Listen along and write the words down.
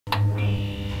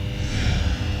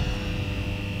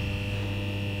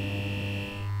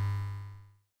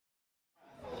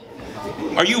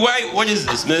Are you white? What is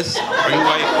this, miss? Are you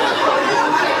white?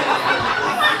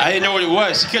 I didn't know what it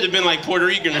was. She could have been like Puerto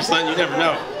Rican or something. You never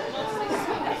know.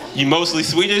 You mostly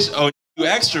Swedish? Oh, you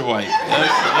extra white.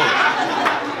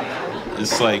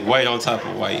 It's like white on top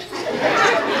of white.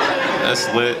 That's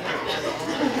lit.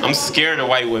 I'm scared of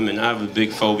white women. I have a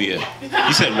big phobia.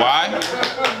 You said why?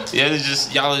 Yeah, it's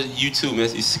just, y'all, you too,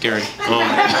 miss. You're scary.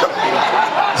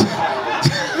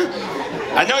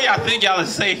 I know y'all think y'all are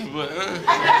safe, but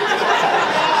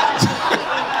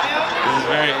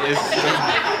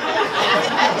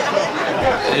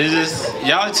it's just,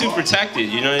 y'all are too protected,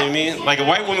 you know what I mean? Like a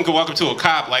white woman could walk up to a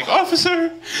cop like,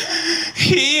 officer,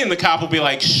 and the cop will be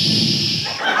like, shh.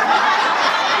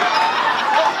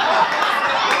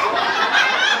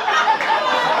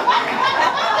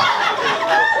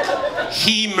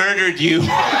 He murdered you.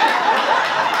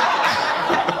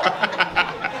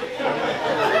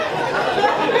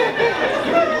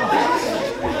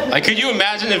 Like, could you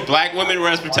imagine if black women were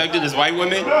as protected as white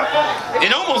women?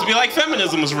 It'd almost be like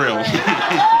feminism was real.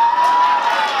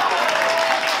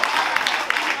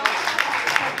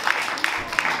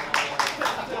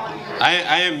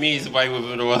 I am mean to white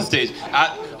women on stage.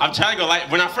 I'm trying to go like,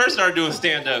 when I first started doing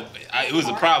stand-up, it was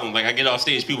a problem. Like, I get off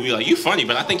stage, people be like, you funny,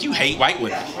 but I think you hate white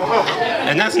women.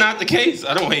 And that's not the case.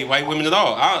 I don't hate white women at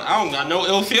all. I don't got no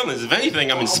ill feelings. If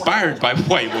anything, I'm inspired by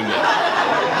white women.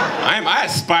 I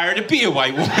aspire to be a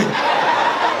white woman.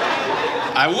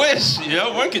 I wish, you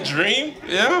know, one could dream,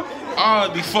 you know? Oh,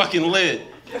 it'd be fucking lit.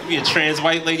 I'd be a trans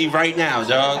white lady right now,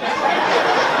 dog.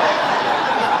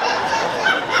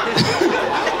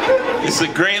 It's a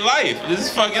great life. This is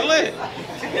fucking lit.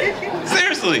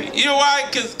 Seriously. You know why?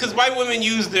 Because white women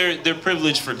use their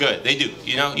privilege for good. They do.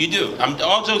 You know? You do.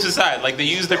 All jokes aside, like, they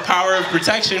use their power of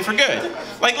protection for good.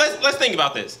 Like, let's think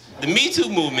about this. The Me Too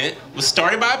movement was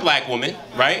started by a black woman,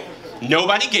 right?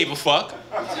 Nobody gave a fuck.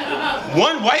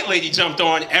 One white lady jumped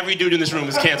on, every dude in this room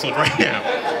is canceled right now.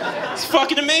 It's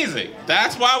fucking amazing.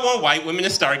 That's why I want white women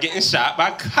to start getting shot by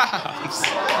cops.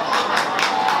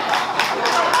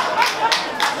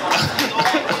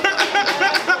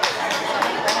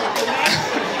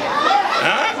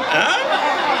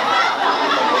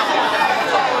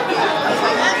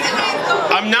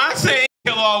 I'm not saying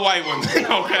kill all white women,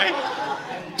 okay?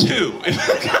 Two.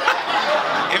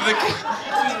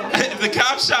 If the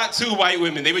cops shot 2 white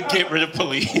women, they would get rid of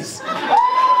police.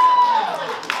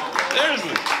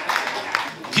 Seriously.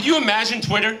 Could you imagine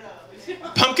Twitter?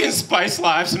 Pumpkin Spice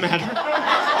Lives Matter.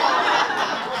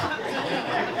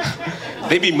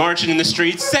 They'd be marching in the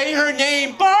streets. Say her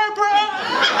name, Barbara!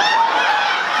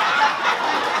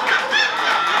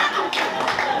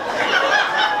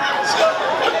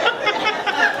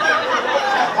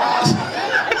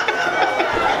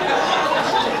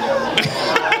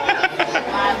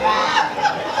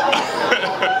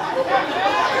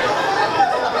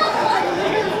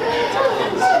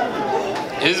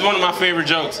 This is one of my favorite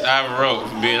jokes I ever wrote,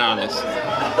 if I'm being honest.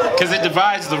 Because it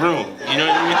divides the room, you know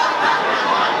what I mean?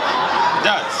 It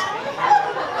does.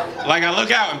 Like, I look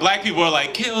out and black people are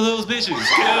like, kill those bitches,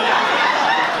 kill.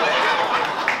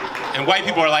 And white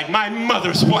people are like, my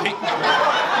mother's white.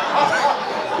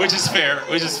 Which is fair,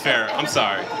 I'm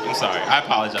sorry. I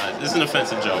apologize. This is an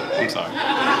offensive joke, I'm sorry.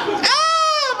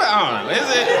 But I don't know, is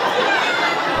it?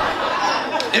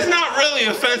 It's not really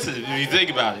offensive if you think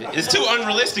about it. It's too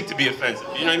unrealistic to be offensive.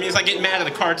 You know what I mean? It's like getting mad at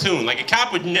a cartoon. Like, a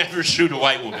cop would never shoot a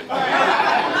white woman.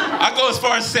 I'll go as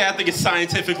far as to say I think it's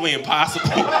scientifically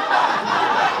impossible.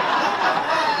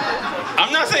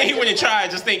 I'm not saying he wouldn't try, I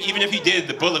just think even if he did,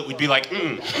 the bullet would be like,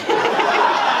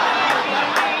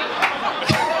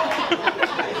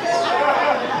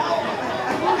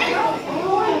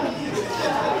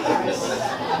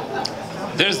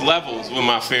 There's levels with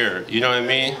my fear, you know what I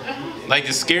mean? Like,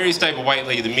 the scariest type of white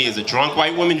lady to me is a drunk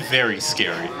white woman, very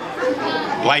scary.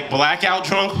 Like, blackout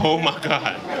drunk, oh my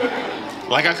God.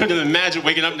 Like, I couldn't imagine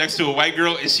waking up next to a white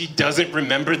girl and she doesn't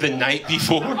remember the night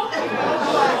before. You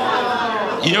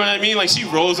know what I mean? Like, she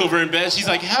rolls over in bed, she's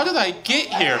like, how did I get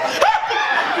here?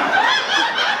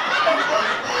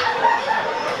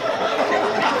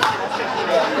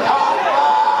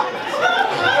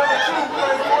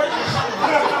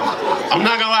 I'm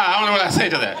not gonna lie, I don't know what I say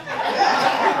to that.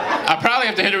 I probably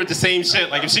have to hit her with the same shit.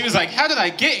 Like, if she was like, how did I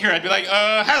get here? I'd be like,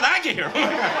 how did I get here? Oh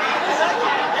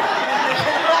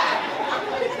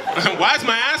my God. Why is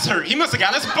my ass hurt? He must have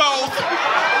got us both.